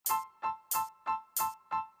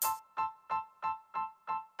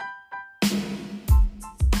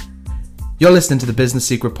You're listening to the Business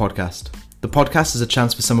Secret Podcast. The podcast is a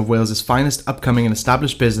chance for some of Wales's finest upcoming and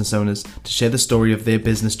established business owners to share the story of their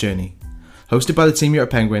business journey. Hosted by the team here at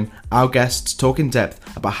Penguin, our guests talk in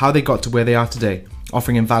depth about how they got to where they are today,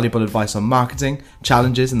 offering invaluable advice on marketing,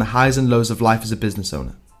 challenges, and the highs and lows of life as a business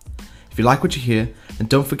owner. If you like what you hear, then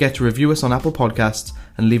don't forget to review us on Apple Podcasts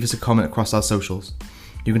and leave us a comment across our socials.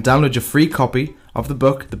 You can download your free copy of the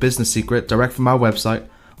book, The Business Secret, direct from our website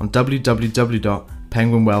on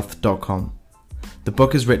www.penguinwealth.com. The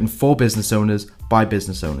book is written for business owners by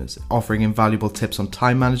business owners, offering invaluable tips on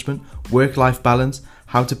time management, work-life balance,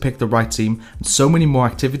 how to pick the right team, and so many more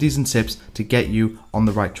activities and tips to get you on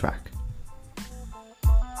the right track.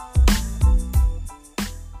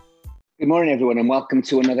 Good morning, everyone, and welcome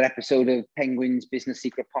to another episode of Penguin's Business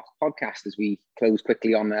Secret Podcast as we close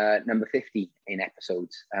quickly on number 50 in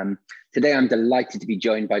episodes. Today, I'm delighted to be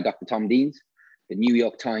joined by Dr. Tom Deans, the New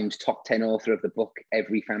York Times top 10 author of the book,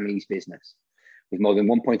 Every Family's Business. With more than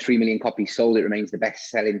 1.3 million copies sold, it remains the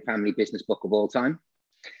best-selling family business book of all time.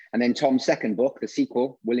 And then Tom's second book, the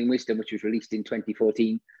sequel, Willing Wisdom, which was released in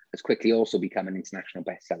 2014, has quickly also become an international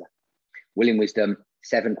bestseller. Willing Wisdom,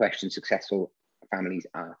 7 questions successful families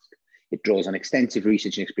ask. It draws on extensive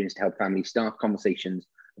research and experience to help families start conversations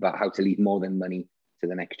about how to leave more than money to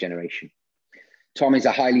the next generation. Tom is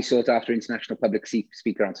a highly sought-after international public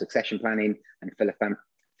speaker on succession planning and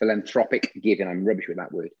philanthropic giving. I'm rubbish with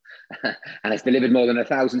that word. And has delivered more than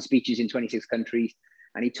 1,000 speeches in 26 countries.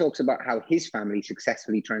 And he talks about how his family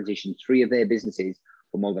successfully transitioned 3 of their businesses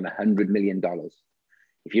for more than $100 million.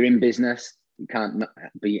 If you're in business, you can't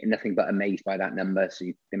be nothing but amazed by that number. So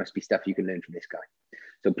there must be stuff you can learn from this guy.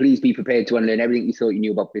 So please be prepared to unlearn everything you thought you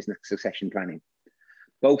knew about business succession planning.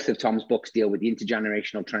 Both of Tom's books deal with the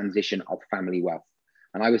intergenerational transition of family wealth.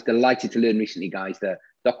 And I was delighted to learn recently, guys, that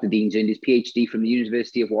Dr. Deans earned his Ph.D. from the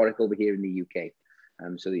University of Warwick over here in the UK.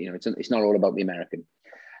 So, you know, it's not all about the American.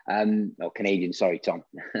 Or Canadian, sorry, Tom.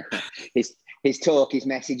 His talk, his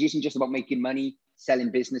message isn't just about making money,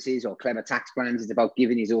 selling businesses or clever tax plans. It's about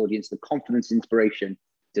giving his audience the confidence and inspiration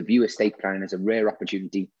to view estate planning as a rare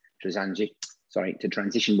opportunity to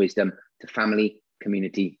transition wisdom to family,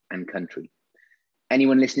 community, and country.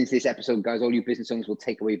 Anyone listening to this episode, guys, all you business owners will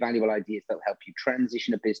take away valuable ideas that will help you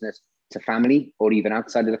transition a business to family or even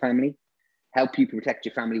outside of the family, help you protect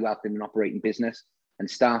your family wealth in an operating business, and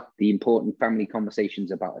start the important family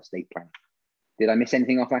conversations about estate planning. Did I miss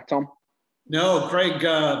anything off that, Tom? No, Craig,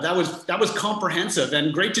 that was comprehensive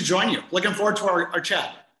and great to join you. Looking forward to our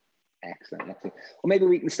chat. Excellent. Well, maybe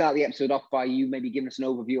we can start the episode off by you maybe giving us an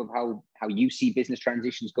overview of how you see business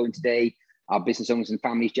transitions going today. Are business owners and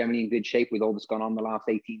families generally in good shape with all that's gone on the last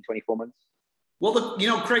 18, 24 months? Well,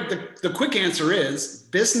 Craig, the quick answer is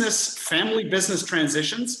family business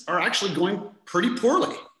transitions are actually going pretty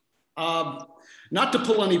poorly. Not to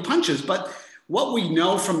pull any punches, but what we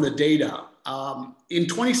know from the data in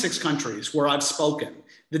 26 countries where I've spoken,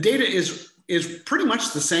 the data is pretty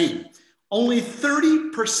much the same. Only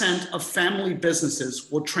 30% of family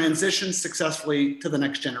businesses will transition successfully to the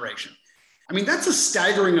next generation. I mean, that's a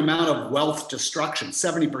staggering amount of wealth destruction.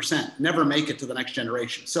 70% never make it to the next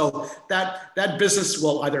generation. So that business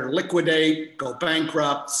will either liquidate, go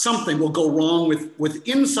bankrupt, something will go wrong with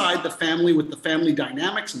inside the family, with the family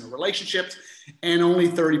dynamics and the relationships, and only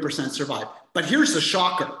 30% survive. But here's the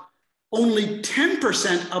shocker. Only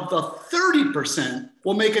 10% of the 30%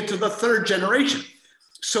 will make it to the third generation.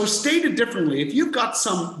 So stated differently, if you've got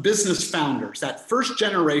some business founders, that first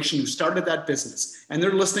generation who started that business, and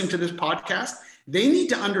they're listening to this podcast, they need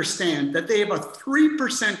to understand that they have a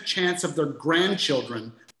 3% chance of their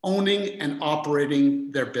grandchildren owning and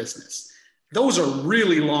operating their business. Those are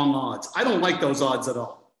really long odds. I don't like those odds at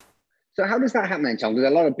all. So how does that happen then, Tom?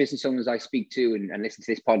 Because a lot of business owners I speak to and listen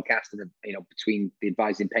to this podcast, and between the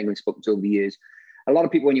advising Penguin spoken to over the years, a lot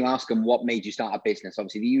of people, when you ask them what made you start a business,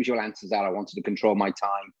 obviously the usual answers are I wanted to control my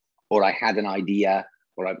time, or I had an idea,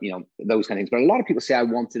 or those kind of things. But a lot of people say I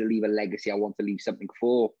wanted to leave a legacy. I want to leave something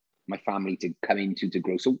for my family to come into to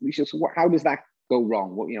grow. So how does that go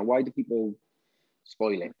wrong? Why do people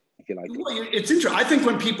spoil it, if you like? Well, it's interesting. I think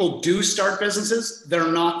when people do start businesses,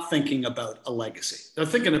 they're not thinking about a legacy. They're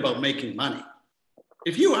thinking about making money.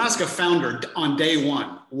 If you ask a founder on day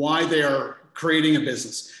one why they are creating a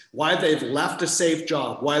business, why they've left a safe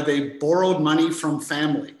job, why they borrowed money from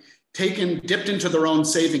family, dipped into their own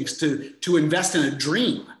savings to invest in a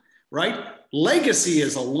dream, right? Legacy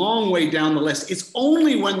is a long way down the list. It's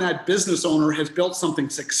only when that business owner has built something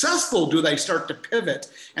successful do they start to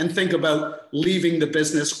pivot and think about leaving the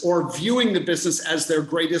business or viewing the business as their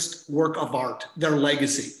greatest work of art, their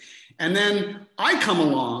legacy. And then I come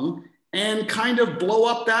along and kind of blow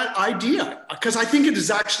up that idea. Because I think it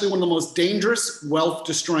is actually one of the most dangerous wealth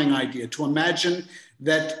destroying ideas to imagine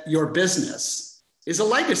that your business is a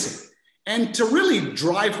legacy. And to really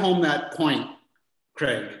drive home that point,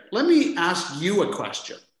 Craig, let me ask you a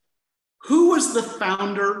question. Who was the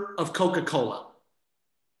founder of Coca-Cola?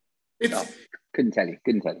 Couldn't tell you.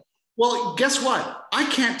 Well, guess what? I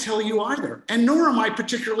can't tell you either. And nor am I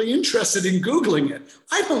particularly interested in Googling it.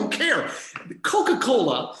 I don't care.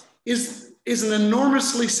 Coca-Cola is an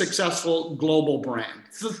enormously successful global brand,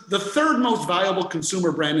 the third most valuable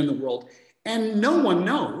consumer brand in the world. And no one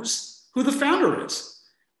knows who the founder is.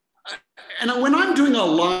 And when I'm doing a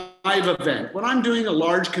live event, when I'm doing a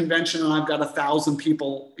large convention and I've got 1,000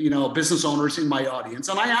 people, business owners in my audience,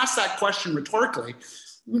 and I ask that question rhetorically,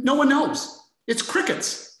 no one knows. It's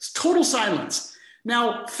crickets. It's total silence.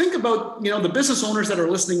 Now, think about, the business owners that are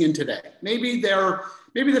listening in today. Maybe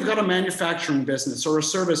they've got a manufacturing business or a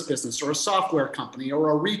service business or a software company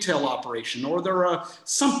or a retail operation, or they're a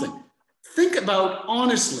something. Think about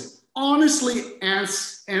honestly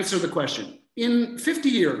answer the question. In 50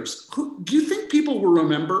 years, do you think people will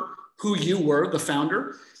remember who you were, the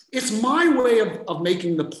founder? It's my way of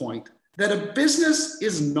making the point that a business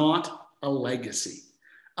is not a legacy.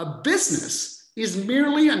 A business is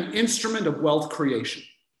merely an instrument of wealth creation.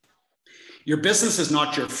 Your business is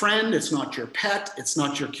not your friend, it's not your pet, it's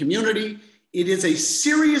not your community. It is a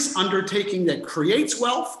serious undertaking that creates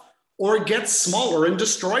wealth or gets smaller and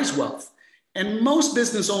destroys wealth. And most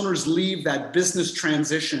business owners leave that business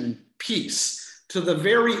transition piece to the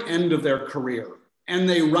very end of their career. And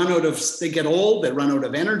they get old, they run out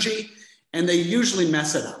of energy, and they usually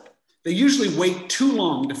mess it up. They usually wait too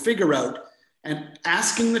long to figure out and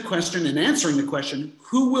asking the question and answering the question,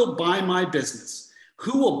 who will buy my business?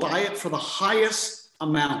 Who will buy it for the highest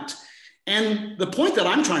amount? And the point that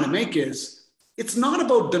I'm trying to make is, it's not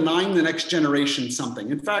about denying the next generation something.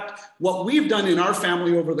 In fact, what we've done in our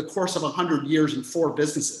family over the course of 100 years in 4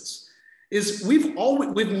 businesses is we've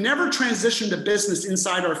never transitioned a business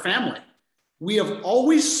inside our family. We have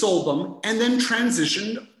always sold them and then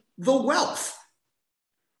transitioned the wealth.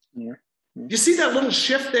 Yeah. You see that little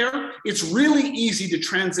shift there? It's really easy to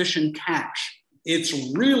transition cash. It's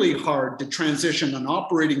really hard to transition an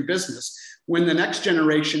operating business when the next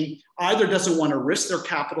generation either doesn't want to risk their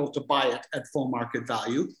capital to buy it at full market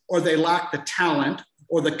value, or they lack the talent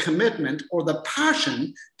or the commitment or the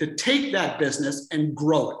passion to take that business and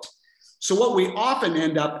grow it. So what we often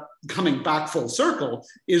end up coming back full circle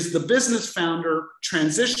is the business founder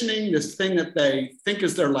transitioning this thing that they think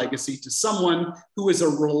is their legacy to someone who is a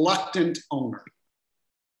reluctant owner.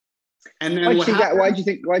 And then why do you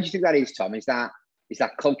think that is, Tom? Is that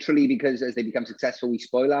culturally because as they become successful, we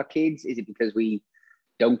spoil our kids? Is it because we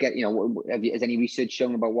don't get, has any research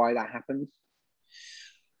shown about why that happens?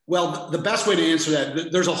 Well, the best way to answer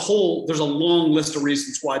that, there's a long list of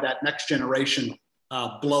reasons why that next generation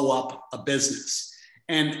blow up a business.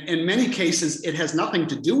 And in many cases, it has nothing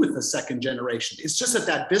to do with the second generation. It's just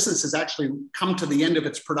that business has actually come to the end of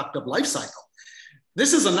its productive life cycle.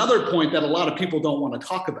 This is another point that a lot of people don't want to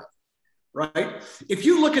talk about, right? If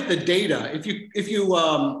you look at the data,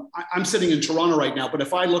 I'm sitting in Toronto right now, but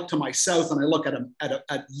if I look to my south and I look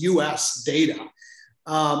at US data,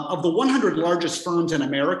 of the 100 largest firms in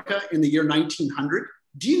America in the year 1900,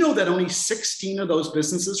 do you know that only 16 of those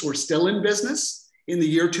businesses were still in business in the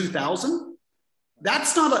year 2000?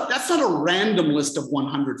 That's not a random list of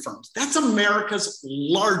 100 firms. That's America's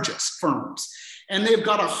largest firms. And they've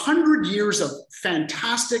got 100 years of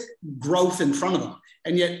fantastic growth in front of them.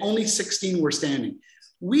 And yet only 16 were standing.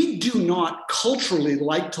 We do not culturally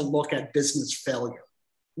like to look at business failure.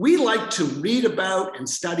 We like to read about and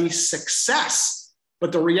study success.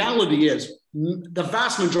 But the reality is the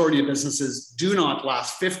vast majority of businesses do not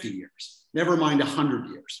last 50 years, never mind 100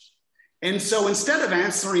 years. And so instead of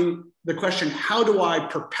answering the question, how do I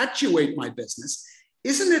perpetuate my business?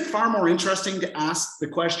 Isn't it far more interesting to ask the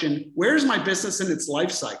question, where's my business in its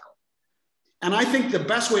life cycle? And I think the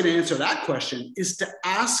best way to answer that question is to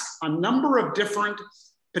ask a number of different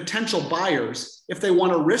potential buyers if they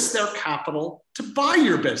want to risk their capital to buy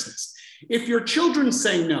your business. If your children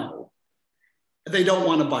say no, they don't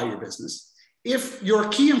want to buy your business. If your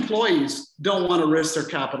key employees don't want to risk their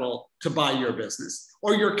capital to buy your business,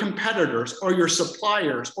 or your competitors or your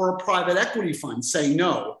suppliers or a private equity fund say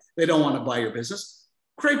no, they don't want to buy your business,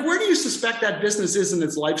 Craig, where do you suspect that business is in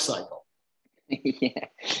its life cycle? Yeah,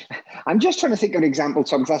 I'm just trying to think of an example,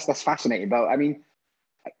 Tom, because that's fascinating. But I mean,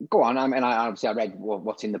 go on. I read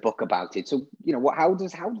what's in the book about it. So how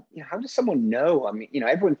does someone know? I mean,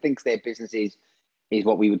 everyone thinks their business is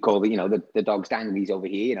what we would call the dogs danglies over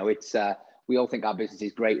here. It's we all think our business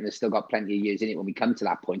is great and there's still got plenty of years in it when we come to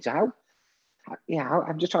that point. So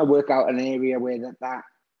I'm just trying to work out an area where that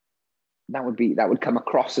would come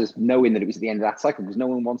across as knowing that it was at the end of that cycle, because no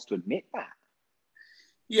one wants to admit that.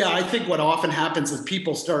 Yeah, I think what often happens is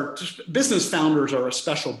business founders are a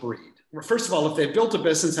special breed. First of all, if they've built a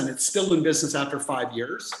business and it's still in business after 5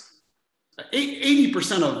 years,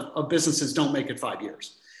 80% of businesses don't make it 5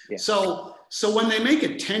 years. Yeah. So when they make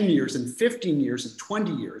it 10 years and 15 years and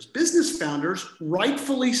 20 years, business founders,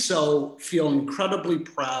 rightfully so, feel incredibly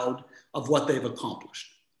proud of what they've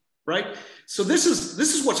accomplished, right? So this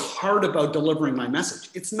is what's hard about delivering my message.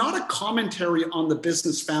 It's not a commentary on the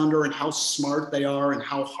business founder and how smart they are and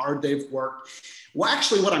how hard they've worked. Well,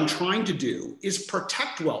 actually, what I'm trying to do is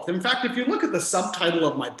protect wealth. In fact, if you look at the subtitle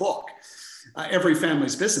of my book, Every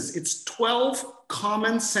Family's Business, it's 12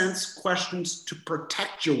 common sense questions to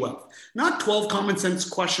protect your wealth, not 12 common sense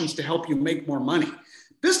questions to help you make more money.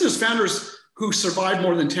 Business founders who survive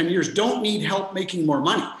more than 10 years don't need help making more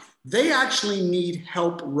money. They actually need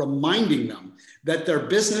help reminding them that their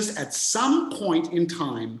business at some point in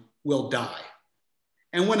time will die.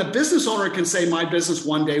 And when a business owner can say, my business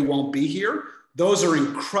one day won't be here, those are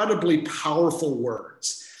incredibly powerful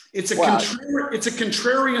words. It's a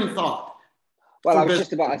contrarian thought. Well, I was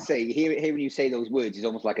just about to say, hearing you say those words is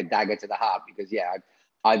almost like a dagger to the heart, because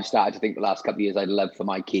I've started to think the last couple of years I'd love for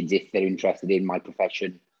my kids, if they're interested in my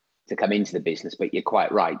profession, to come into the business. But you're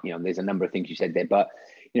quite right. There's a number of things you said there, but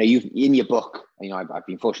you've in your book, I've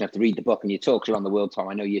been fortunate enough to read the book, and you talk around the world, Tom.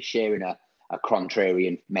 I know you're sharing a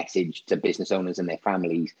contrarian message to business owners and their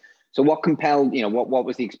families. So what compelled, what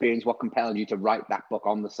was the experience? What compelled you to write that book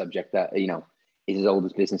on the subject that, is as old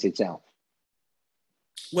as business itself?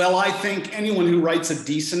 Well, I think anyone who writes a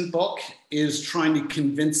decent book is trying to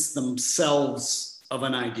convince themselves of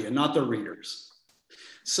an idea, not the readers.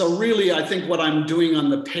 So really, I think what I'm doing on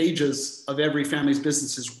the pages of Every Family's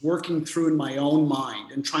Business is working through in my own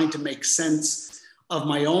mind and trying to make sense of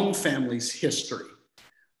my own family's history.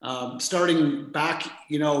 Starting back,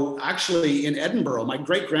 actually in Edinburgh, my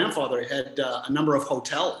great-grandfather had a number of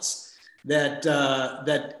hotels that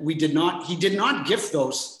he did not gift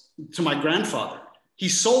those to my grandfather. He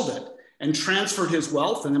sold it and transferred his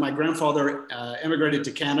wealth. And then my grandfather emigrated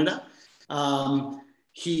to Canada. Then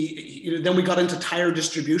we got into tire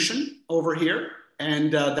distribution over here,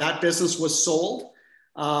 and that business was sold.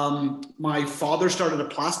 My father started a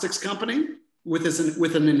plastics company with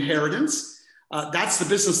an inheritance. That's the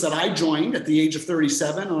business that I joined at the age of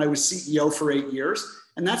 37, and I was CEO for 8 years.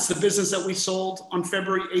 And that's the business that we sold on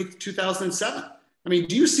February 8th, 2007. I mean,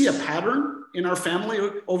 do you see a pattern in our family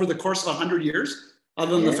over the course of 100 years?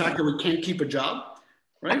 Other than the fact that we can't keep a job,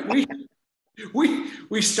 right?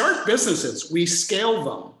 We start businesses, we scale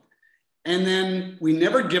them, and then we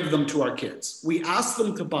never give them to our kids. We ask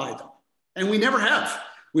them to buy them, and we never have.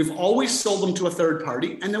 We've always sold them to a third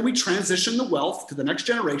party, and then we transition the wealth to the next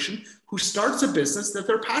generation who starts a business that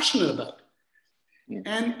they're passionate about. Yeah.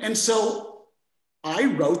 And so I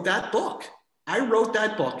wrote that book.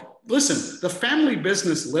 Listen, the family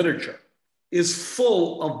business literature is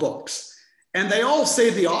full of books. And they all say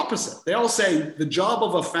the opposite. They all say the job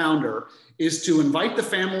of a founder is to invite the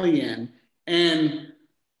family in and,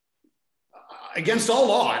 against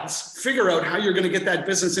all odds, figure out how you're going to get that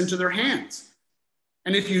business into their hands.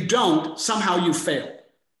 And if you don't, somehow you fail.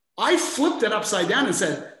 I flipped it upside down and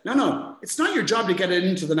said, no, it's not your job to get it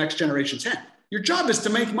into the next generation's hand. Your job is to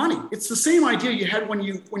make money. It's the same idea you had when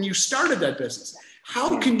you started that business.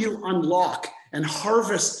 How can you unlock and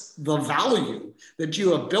harvest the value that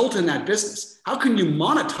you have built in that business? How can you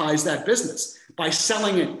monetize that business? By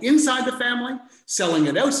selling it inside the family, selling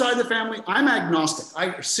it outside the family? I'm agnostic.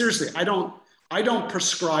 I don't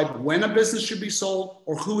prescribe when a business should be sold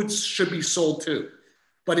or who it should be sold to,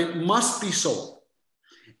 but it must be sold.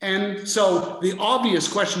 And so the obvious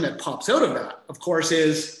question that pops out of that, of course,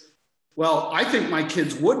 is, well, I think my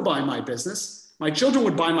kids would buy my business. My children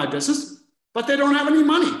would buy my business, but they don't have any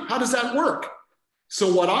money. How does that work?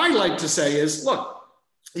 So what I like to say is, look,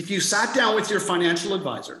 if you sat down with your financial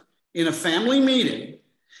advisor in a family meeting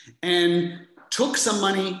and took some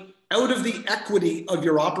money out of the equity of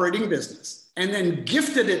your operating business and then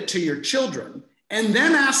gifted it to your children and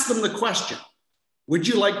then asked them the question, would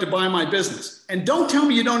you like to buy my business? And don't tell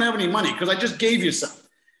me you don't have any money, because I just gave you some.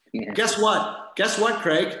 Yeah. Guess what? Guess what,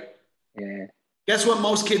 Craig? Yeah. Guess what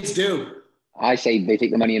most kids do? I say they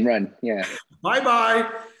take the money and run. Yeah. Bye-bye.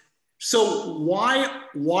 So why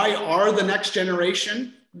are the next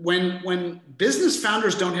generation, when business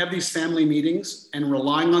founders don't have these family meetings and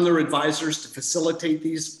relying on their advisors to facilitate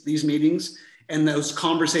these meetings and those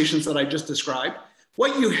conversations that I just described,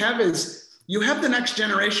 what you have is you have the next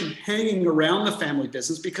generation hanging around the family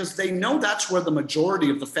business because they know that's where the majority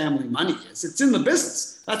of the family money is. It's in the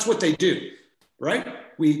business. That's what they do, right?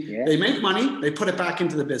 They make money, they put it back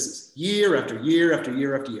into the business year after year after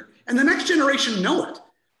year after year. And the next generation know it.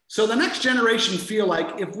 So the next generation feel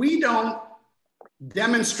like if we don't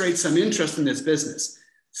demonstrate some interest in this business,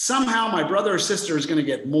 somehow my brother or sister is going to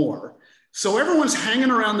get more. So everyone's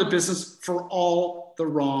hanging around the business for all the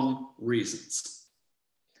wrong reasons.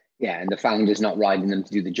 Yeah, and the founder's not riding them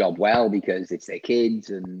to do the job well because it's their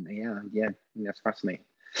kids, and that's fascinating.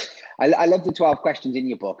 I love the 12 questions in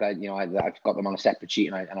your book. I've got them on a separate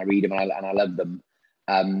sheet, and I read them, and I love them.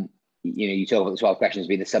 You talk about the 12 questions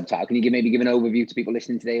being the subtitle. Can you maybe give an overview to people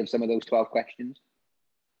listening today of some of those 12 questions?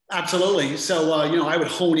 Absolutely. So I would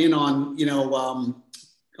hone in on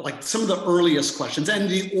like some of the earliest questions, and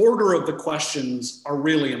the order of the questions are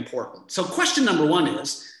really important. So question number one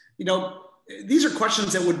is, these are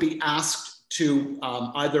questions that would be asked to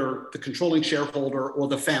either the controlling shareholder or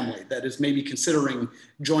the family that is maybe considering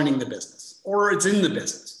joining the business, or it's in the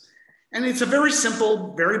business. And it's a very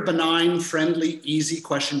simple, very benign, friendly, easy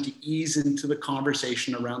question to ease into the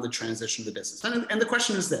conversation around the transition of the business. And the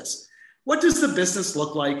question is this: what does the business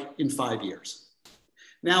look like in 5 years?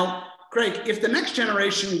 Now, Craig, if the next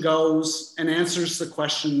generation goes and answers the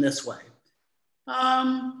question this way,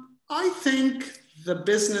 I think the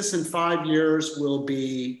business in 5 years will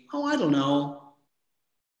be,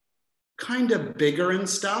 kind of bigger and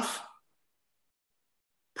stuff.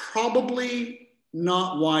 Probably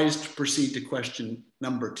not wise to proceed to question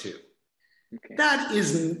number two. Okay. That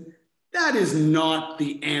is not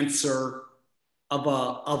the answer of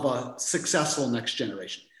a successful next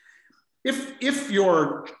generation. If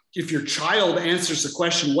your child answers the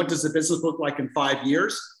question, what does the business look like in 5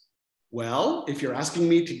 years? Well, if you're asking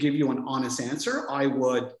me to give you an honest answer,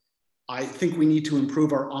 I think we need to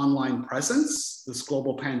improve our online presence. This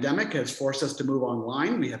global pandemic has forced us to move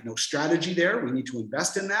online. We have no strategy there. We need to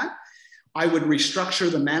invest in that. I would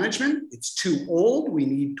restructure the management. It's too old. We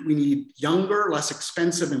need younger, less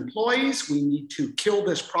expensive employees. We need to kill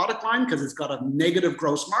this product line because it's got a negative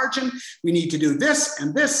gross margin. We need to do this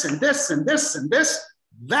and this and this and this and this.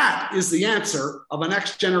 That is the answer of a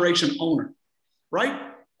next generation owner, right?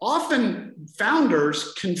 Often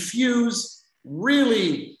founders confuse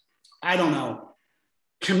really,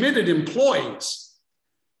 committed employees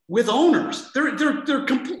with owners.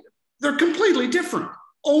 They're completely different.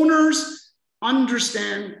 Owners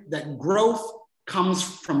understand that growth comes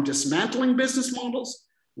from dismantling business models,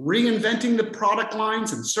 reinventing the product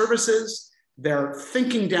lines and services. They're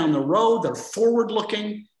thinking down the road. They're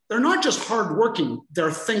forward-looking. They're not just hardworking.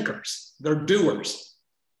 They're thinkers. They're doers.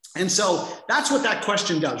 And so that's what that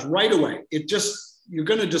question does right away. You're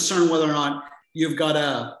going to discern whether or not you've got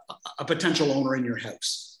a potential owner in your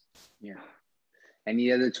house. Yeah.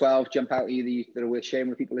 Any other 12 jump out at you that are worth sharing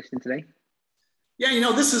with people listening today?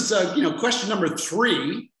 Yeah, this is, question number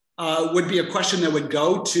 3 would be a question that would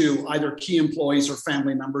go to either key employees or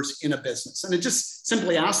family members in a business. And it just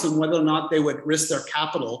simply asks them whether or not they would risk their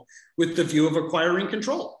capital with the view of acquiring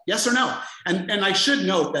control. Yes or no? And I should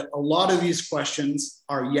note that a lot of these questions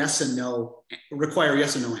are yes and no, require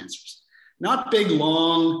yes and no answers. Not big,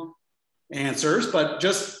 long answers, but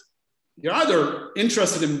just you're either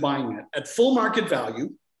interested in buying it at full market value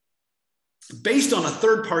based on a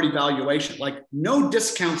third-party valuation, like no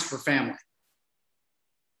discounts for family.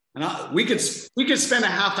 And we could spend a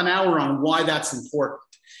half an hour on why that's important,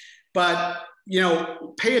 but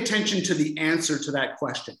pay attention to the answer to that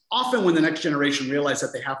question. Often when the next generation realize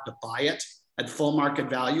that they have to buy it at full market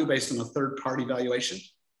value based on a third-party valuation,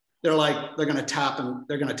 they're going to tap out.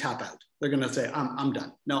 They're going to say, I'm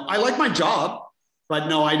done. No, I like my job, but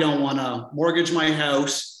no, I don't want to mortgage my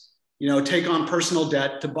house, take on personal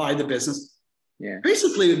debt to buy the business. Yeah.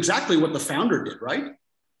 Basically exactly what the founder did, right?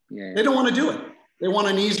 Yeah. They don't want to do it. They want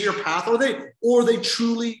an easier path, or they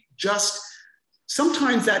truly just,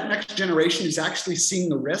 sometimes that next generation is actually seeing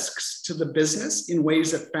the risks to the business in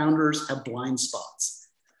ways that founders have blind spots.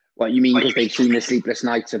 What you mean, because they've seen the sleepless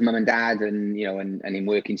nights of mum and dad and him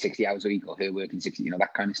working 60 hours a week or her working 60,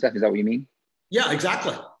 that kind of stuff. Is that what you mean? Yeah,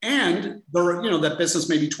 exactly. And that business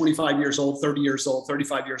may be 25 years old, 30 years old,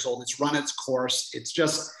 35 years old. It's run its course. It's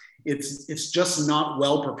just not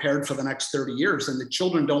well prepared for the next 30 years. And the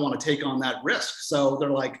children don't want to take on that risk. So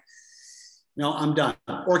they're like, no, I'm done.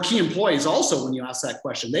 Or key employees also, when you ask that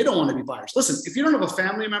question, they don't want to be buyers. Listen, if you don't have a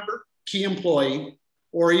family member, key employee,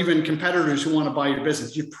 or even competitors who want to buy your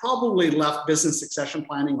business, you probably left business succession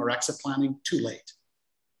planning or exit planning too late.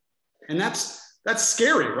 And that's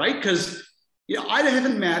scary, right? Because I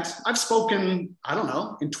haven't met, I've spoken,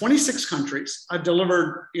 in 26 countries. I've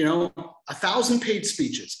delivered, 1,000-page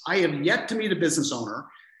speeches. I have yet to meet a business owner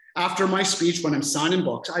after my speech when I'm signing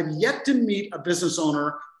books. I've yet to meet a business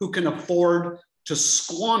owner who can afford to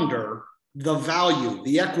squander the value,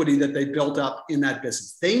 the equity that they built up in that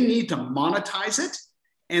business. They need to monetize it,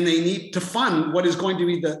 and they need to fund what is going to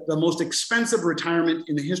be the most expensive retirement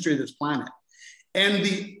in the history of this planet. And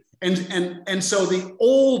so the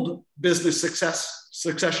old business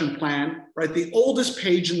succession plan, right? The oldest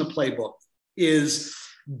page in the playbook is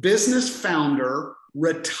business founder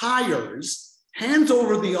retires, hands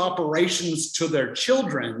over the operations to their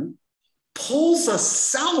children, pulls a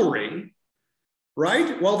salary,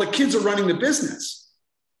 right? While the kids are running the business,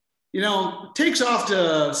 takes off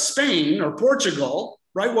to Spain or Portugal,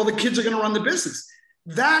 right? While the kids are going to run the business.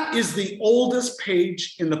 That is the oldest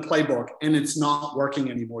page in the playbook, and it's not working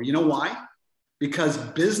anymore. You know why? Because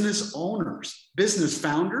business owners, business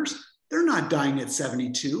founders, they're not dying at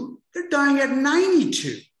 72. They're dying at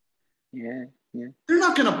 92. Yeah. They're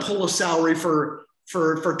not going to pull a salary for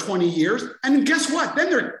 20 years. And guess what? Then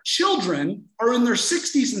their children are in their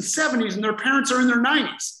 60s and 70s, and their parents are in their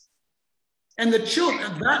 90s. And the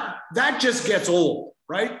children, that just gets old,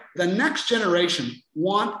 right? The next generation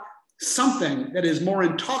want something that is more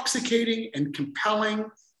intoxicating and compelling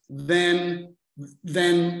than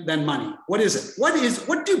money. What is it? What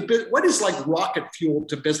is like rocket fuel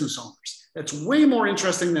to business owners? That's way more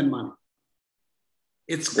interesting than money.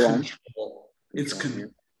 It's control. It's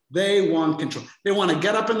control. They want control. They want to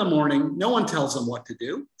get up in the morning. No one tells them what to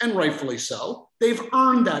do, and rightfully so. They've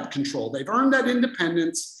earned that control. They've earned that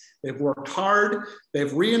independence. They've worked hard.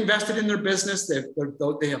 They've reinvested in their business.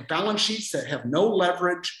 They have balance sheets that have no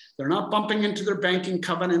leverage. They're not bumping into their banking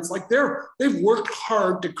covenants. Like they've worked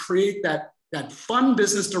hard to create that fun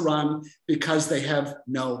business to run because they have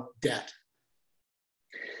no debt.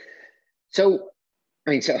 So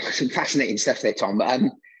some fascinating stuff there, Tom.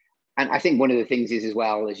 And I think one of the things is as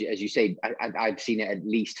well, as you say, I've seen it at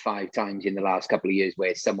least 5 times in the last couple of years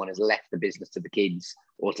where someone has left the business to the kids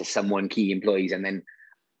or to someone key employees, and then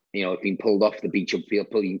been pulled off the beach or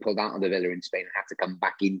being pulled out of the villa in Spain and have to come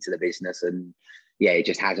back into the business. And yeah, it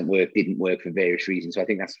just hasn't worked, didn't work for various reasons. So I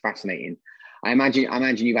think that's fascinating. I imagine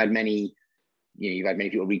you've had many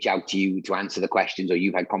people reach out to you to answer the questions, or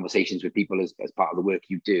you've had conversations with people as part of the work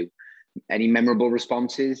you do. Any memorable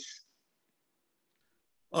responses?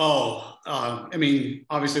 Obviously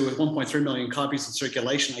with 1.3 million copies in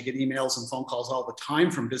circulation, I get emails and phone calls all the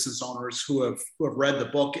time from business owners who have read the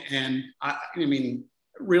book, and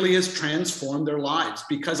really has transformed their lives.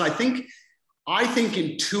 Because I think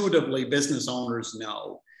intuitively business owners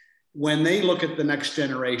know when they look at the next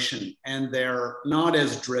generation and they're not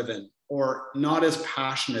as driven or not as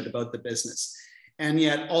passionate about the business, and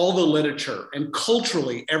yet all the literature and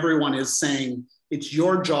culturally everyone is saying it's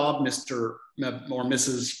your job, Mr. or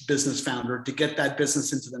Mrs. Business Founder, to get that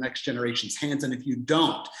business into the next generation's hands. And if you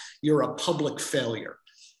don't, you're a public failure.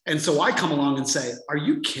 And so I come along and say, are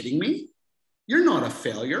you kidding me? You're not a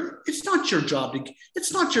failure. It's not your job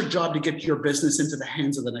to get your business into the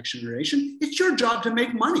hands of the next generation. It's your job to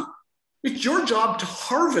make money. It's your job to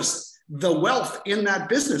harvest the wealth in that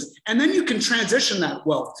business. And then you can transition that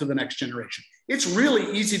wealth to the next generation. It's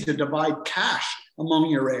really easy to divide cash among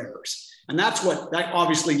your heirs. And that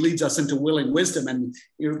obviously leads us into Willing Wisdom and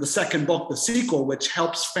the second book, the sequel, which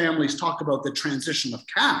helps families talk about the transition of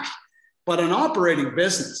cash. But an operating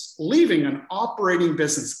business, leaving an operating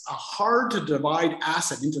business, a hard to divide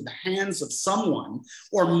asset into the hands of someone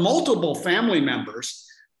or multiple family members,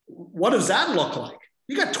 what does that look like?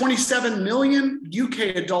 You got 27 million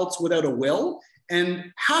UK adults without a will,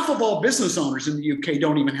 and half of all business owners in the UK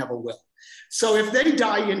don't even have a will. So if they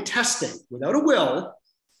die intestate without a will,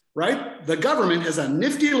 right, the government has a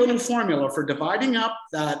nifty little formula for dividing up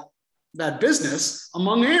that business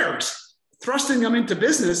among heirs, thrusting them into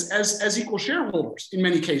business as equal shareholders in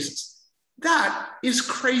many cases. That is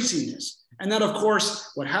craziness. And then, of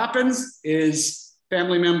course, what happens is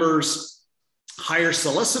family members hire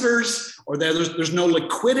solicitors, or there's no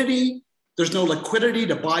liquidity. There's no liquidity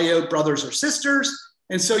to buy out brothers or sisters.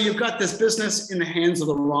 And so you've got this business in the hands of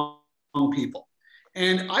the wrong people.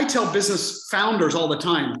 And I tell business founders all the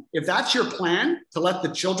time, if that's your plan to let the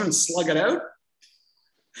children slug it out,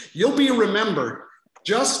 you'll be remembered,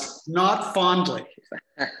 just not fondly.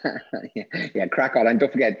 Yeah, crack on. And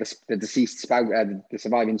don't forget, the deceased spouse, the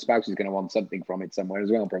surviving spouse is going to want something from it somewhere as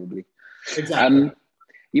well, probably. Exactly.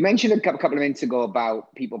 You mentioned a couple of minutes ago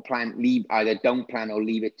about people either don't plan or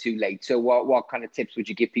leave it too late. So what kind of tips would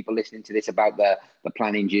you give people listening to this about the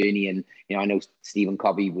planning journey? And, I know Stephen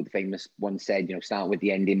Covey, the famous one, said, start with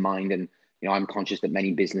the end in mind. And, I'm conscious that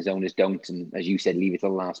many business owners don't. And as you said, leave it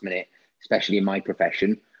till the last minute, especially in my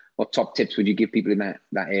profession. what top tips would you give people in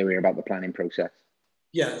that area about the planning process?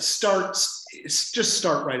 Yeah, just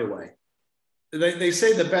start right away. They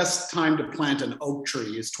say the best time to plant an oak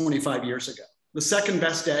tree is 25 years ago. The second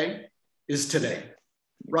best day is today,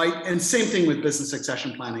 right? And same thing with business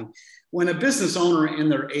succession planning. When a business owner in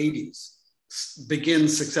their 80s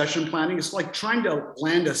begins succession planning, it's like trying to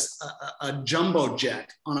land a jumbo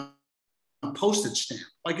jet on a postage stamp.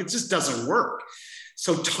 Like, it just doesn't work.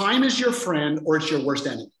 So time is your friend or it's your worst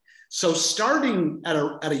enemy. So starting at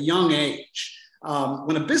a young age,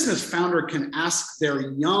 when a business founder can ask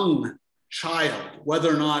their young child whether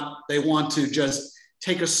or not they want to just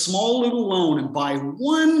take a small little loan and buy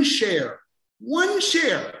one share,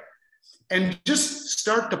 and just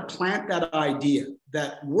start to plant that idea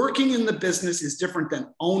that working in the business is different than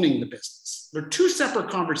owning the business. They're two separate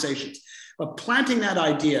conversations, but planting that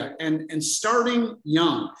idea and starting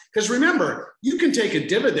young. Because remember, you can take a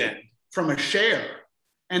dividend from a share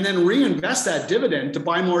and then reinvest that dividend to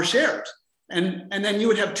buy more shares. And then you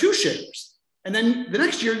would have 2 shares. And then the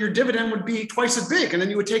next year, your dividend would be twice as big. And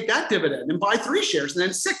then you would take that dividend and buy 3 shares and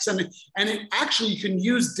then 6. And it actually, you can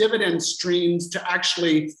use dividend streams to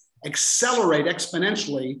actually accelerate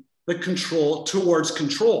exponentially the control towards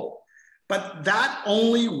control. But that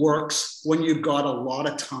only works when you've got a lot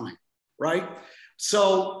of time, right?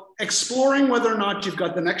 So exploring whether or not you've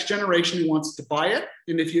got the next generation who wants to buy it.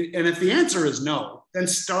 And if the answer is no, then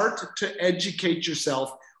start to educate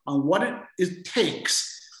yourself on what it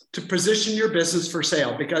takes to position your business for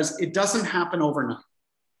sale, because it doesn't happen overnight.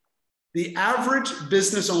 The average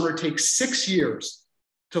business owner takes 6 years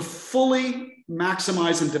to fully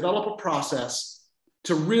maximize and develop a process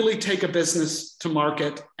to really take a business to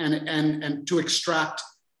market and to extract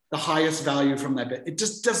the highest value from that bit. It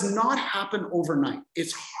just does not happen overnight.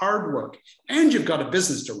 It's hard work, and you've got a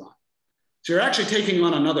business to run. So you're actually taking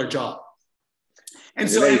on another job. And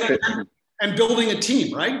so, and building a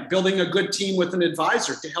team, right? Building a good team with an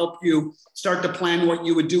advisor to help you start to plan what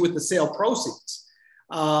you would do with the sale proceeds.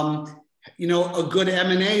 A good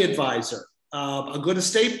M&A advisor, a good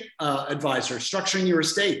estate advisor, structuring your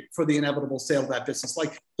estate for the inevitable sale of that business.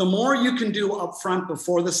 Like, the more you can do upfront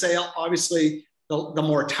before the sale, obviously, the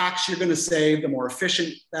more tax you're going to save, the more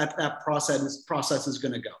efficient that process is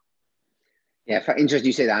going to go. Yeah, interesting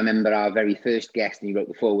you say that. I remember our very first guest, and he wrote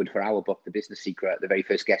the foreword for our book, The Business Secret. The very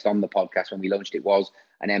first guest on the podcast when we launched it was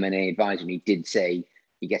an M&A advisor. And he did say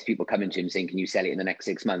he gets people coming to him saying, can you sell it in the next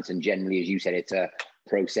 6 months? And generally, as you said, it's a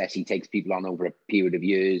process. He takes people on over a period of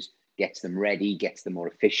years, gets them ready, gets them more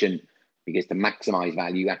efficient, because to maximize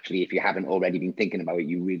value, actually, if you haven't already been thinking about it,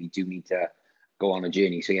 you really do need to go on a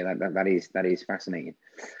journey. So yeah, that is fascinating.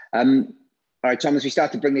 All right, Thomas, we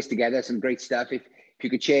start to bring this together. Some great stuff. If you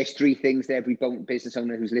could share 3 things that every business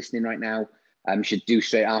owner who's listening right now should do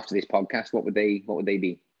straight after this podcast, what would they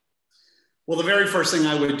be? Well, the very first thing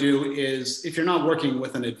I would do is, if you're not working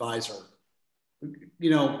with an advisor,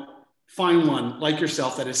 find one like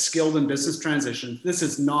yourself that is skilled in business transitions. This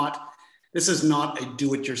is not a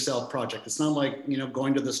do-it-yourself project. It's not like,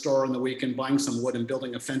 going to the store on the weekend, buying some wood and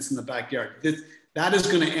building a fence in the backyard. That is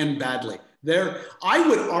going to end badly. I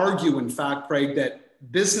would argue, in fact, Craig, that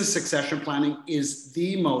business succession planning is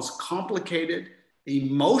the most complicated,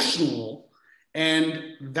 emotional,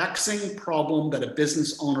 and vexing problem that a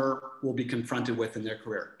business owner will be confronted with in their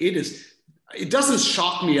career. It doesn't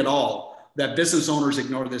shock me at all that business owners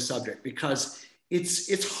ignore this subject, because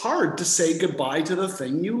it's hard to say goodbye to the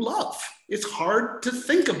thing you love. It's hard to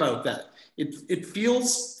think about that. It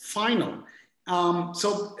feels final.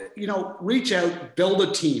 So, reach out, build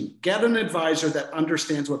a team, get an advisor that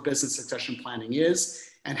understands what business succession planning is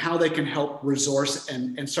and how they can help resource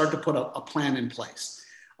and start to put a plan in place.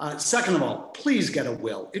 Second of all, please get a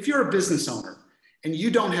will. If you're a business owner and you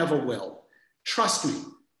don't have a will, trust me,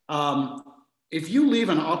 if you leave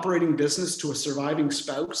an operating business to a surviving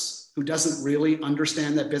spouse who doesn't really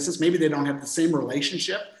understand that business, maybe they don't have the same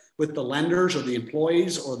relationship with the lenders or the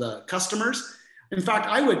employees or the customers. In fact,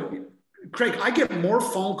 Craig, I get more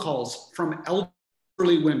phone calls from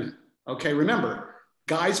elderly women. Okay, remember,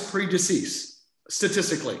 guys pre-deceased,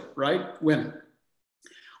 statistically, right? Women.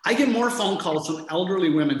 I get more phone calls from elderly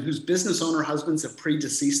women whose business owner husbands have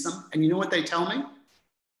pre-deceased them. And you know what they tell me?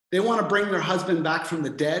 They want to bring their husband back from the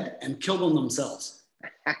dead and kill them themselves.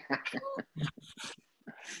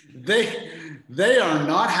 They are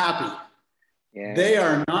not happy. Yeah. They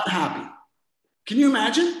are not happy. Can you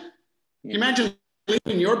imagine? Yeah. Can you imagine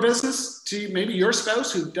leaving your business to maybe your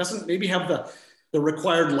spouse who doesn't maybe have the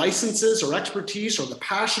required licenses or expertise or the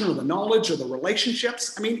passion or the knowledge or the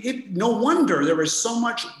relationships? I mean, no wonder there is so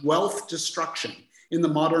much wealth destruction in the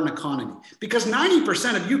modern economy, because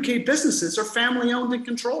 90% of UK businesses are family owned and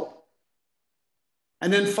controlled.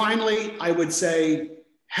 And then finally, I would say,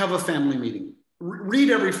 have a family meeting. Read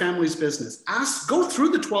every family's business. Go through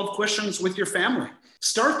the 12 questions with your family.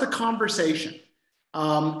 Start the conversation.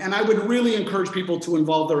 And I would really encourage people to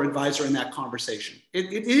involve their advisor in that conversation.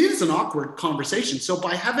 It is an awkward conversation. So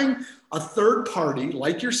by having a third party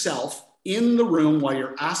like yourself in the room while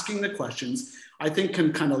you're asking the questions, I think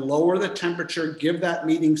can kind of lower the temperature, give that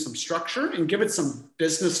meeting some structure, and give it some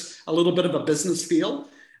business, a little bit of a business feel.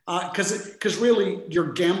 Because really,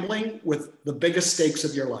 you're gambling with the biggest stakes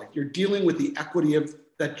of your life. You're dealing with the equity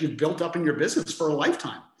that you've built up in your business for a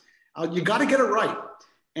lifetime. You got to get it right.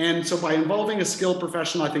 And so by involving a skilled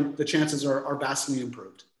professional, I think the chances are vastly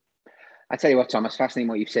improved. I tell you what, Tom, it's fascinating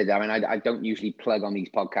what you've said there. I mean, I don't usually plug on these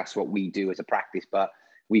podcasts what we do as a practice, but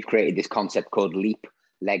we've created this concept called LEAP,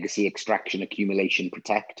 Legacy, Extraction, Accumulation,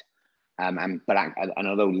 Protect. And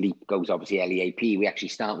although LEAP goes obviously LEAP, we actually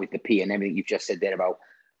start with the P, and everything you've just said there about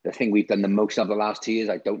the thing we've done the most of the last 2 years.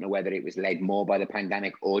 I don't know whether it was led more by the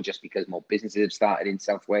pandemic or just because more businesses have started in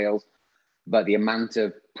South Wales, but the amount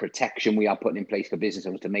of protection we are putting in place for business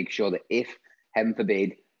owners to make sure that if, heaven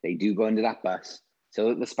forbid, they do go under that bus, so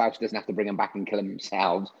that the spouse doesn't have to bring them back and kill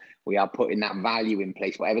themselves, we are putting that value in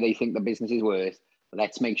place. Whatever they think the business is worth,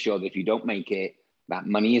 let's make sure that if you don't make it, that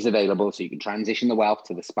money is available so you can transition the wealth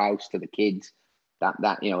to the spouse, to the kids,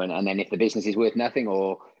 and then if the business is worth nothing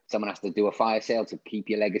or someone has to do a fire sale to keep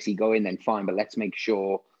your legacy going, then fine. But let's make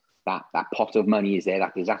sure that that pot of money is there,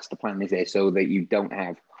 that disaster plan is there, so that you don't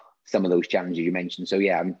have some of those challenges you mentioned. So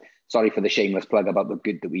yeah, I'm sorry for the shameless plug about the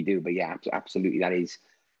good that we do, but yeah, absolutely, that is.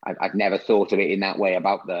 I've never thought of it in that way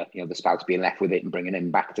about the spouse being left with it and bringing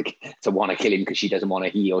him back to want to kill him because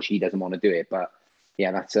he or she doesn't want to do it. But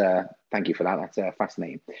yeah, that's thank you for that. That's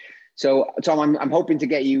fascinating. So Tom, I'm hoping to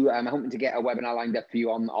get a webinar lined up for you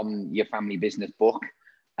on your family business book.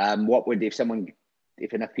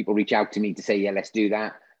 If enough people reach out to me to say, yeah, let's do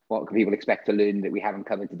that, what can people expect to learn that we haven't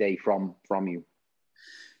covered today from you?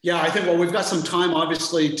 Yeah, I think, we've got some time,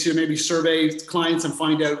 obviously, to maybe survey clients and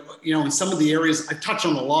find out, in some of the areas. I touched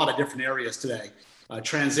on a lot of different areas today,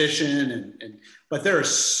 transition, but there is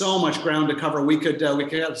so much ground to cover. We could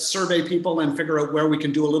survey people and figure out where we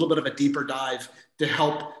can do a little bit of a deeper dive to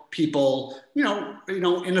help people, in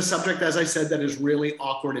a subject, as I said, that is really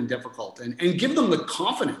awkward and difficult, and give them the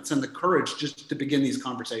confidence and the courage just to begin these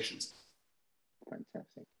conversations.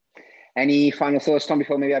 Fantastic. Any final thoughts, Tom,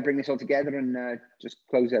 before maybe I bring this all together and just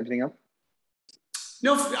close everything up?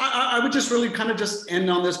 No, I would just really kind of just end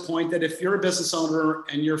on this point that if you're a business owner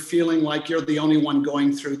and you're feeling like you're the only one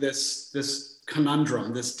going through this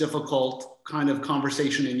conundrum, this difficult kind of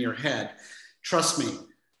conversation in your head, trust me,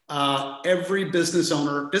 every business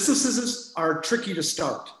owner, businesses are tricky to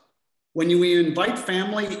start. When you invite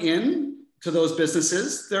family in to those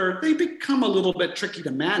businesses, they become a little bit tricky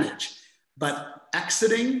to manage. But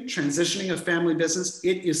transitioning a family business,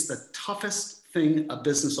 it is the toughest thing a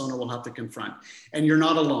business owner will have to confront. And you're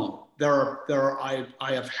not alone. I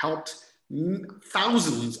have helped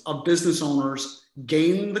thousands of business owners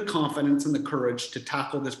gain the confidence and the courage to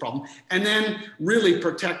tackle this problem and then really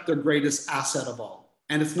protect their greatest asset of all.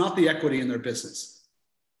 And it's not the equity in their business.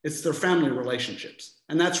 It's their family relationships.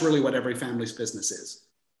 And that's really what every family's business is.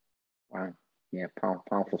 Wow. Yeah,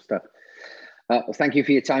 powerful stuff. Well, thank you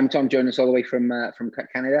for your time, Tom. Join us all the way from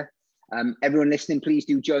Canada. Everyone listening, please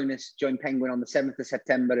do join Penguin on the 7th of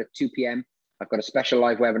September at 2 p.m. I've got a special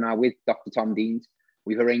live webinar with Dr. Tom Deans.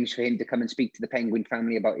 We've arranged for him to come and speak to the Penguin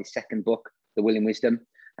family about his second book, The Will and Wisdom,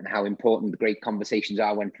 and how important the great conversations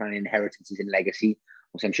are when planning inheritances and legacy.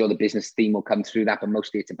 So I'm sure the business theme will come through that, but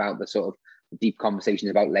mostly it's about the sort of deep conversations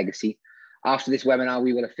about legacy. After this webinar,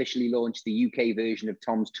 we will officially launch the UK version of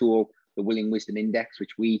Tom's tool, the Will and Wisdom Index,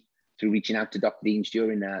 which we, through reaching out to Dr. Deans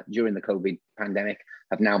during the COVID pandemic,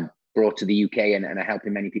 have now brought to the UK and are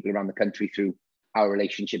helping many people around the country through our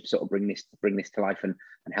relationship, sort of bring this to life and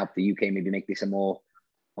help the UK maybe make this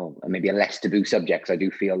maybe a less taboo subject. So I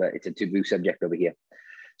do feel that it's a taboo subject over here.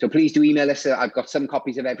 So please do email us. I've got some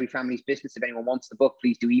copies of Every Family's Business. If anyone wants the book,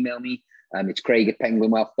 please do email me. It's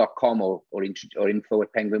craig@penguinwealth.com or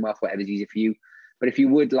info@penguinwealth, whatever's easier for you. But if you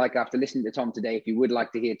would like, after listening to Tom today, if you would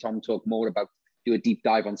like to hear Tom talk more about, do a deep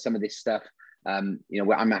dive on some of this stuff, I'm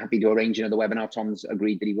happy to arrange another webinar. Tom's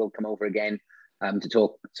agreed that he will come over again to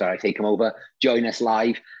talk. Sorry, I say come over. Join us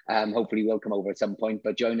live. Hopefully we'll come over at some point,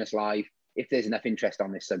 but join us live if there's enough interest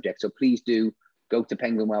on this subject. So please do go to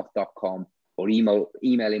penguinwealth.com or email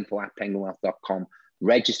info@penguinwealth.com.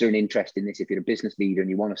 Register an interest in this if you're a business leader and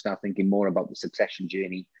you want to start thinking more about the succession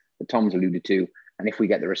journey that Tom's alluded to. And if we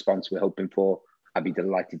get the response we're hoping for, I'd be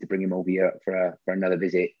delighted to bring him over here for another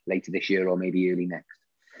visit later this year or maybe early next.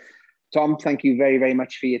 Tom, thank you very, very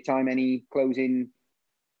much for your time. Any closing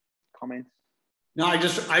comments? No, I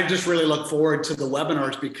just really look forward to the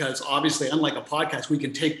webinars, because obviously, unlike a podcast, we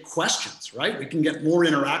can take questions, right? We can get more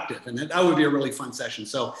interactive, and that would be a really fun session.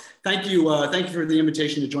 So thank you for the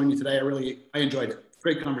invitation to join me today. I enjoyed it.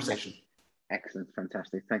 Great conversation. Excellent,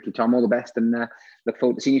 fantastic. Thank you, Tom. All the best, and look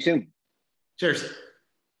forward to seeing you soon. Cheers.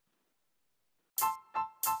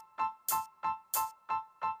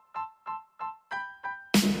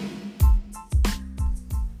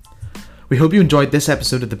 We hope you enjoyed this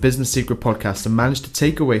episode of the Business Secret Podcast and managed to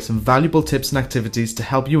take away some valuable tips and activities to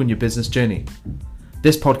help you in your business journey.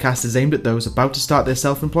 This podcast is aimed at those about to start their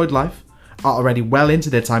self-employed life, are already well into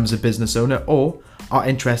their time as a business owner, or are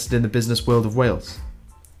interested in the business world of Wales.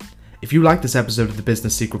 If you like this episode of the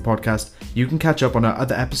Business Secret Podcast, you can catch up on our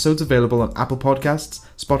other episodes available on Apple Podcasts,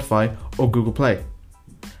 Spotify, or Google Play.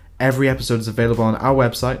 Every episode is available on our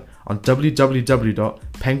website on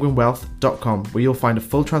www.penguinwealth.com, where you'll find a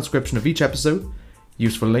full transcription of each episode,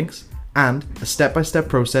 useful links, and a step-by-step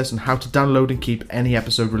process on how to download and keep any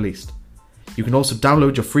episode released. You can also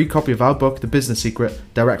download your free copy of our book, The Business Secret,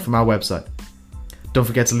 direct from our website. Don't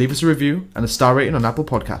forget to leave us a review and a star rating on Apple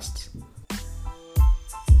Podcasts.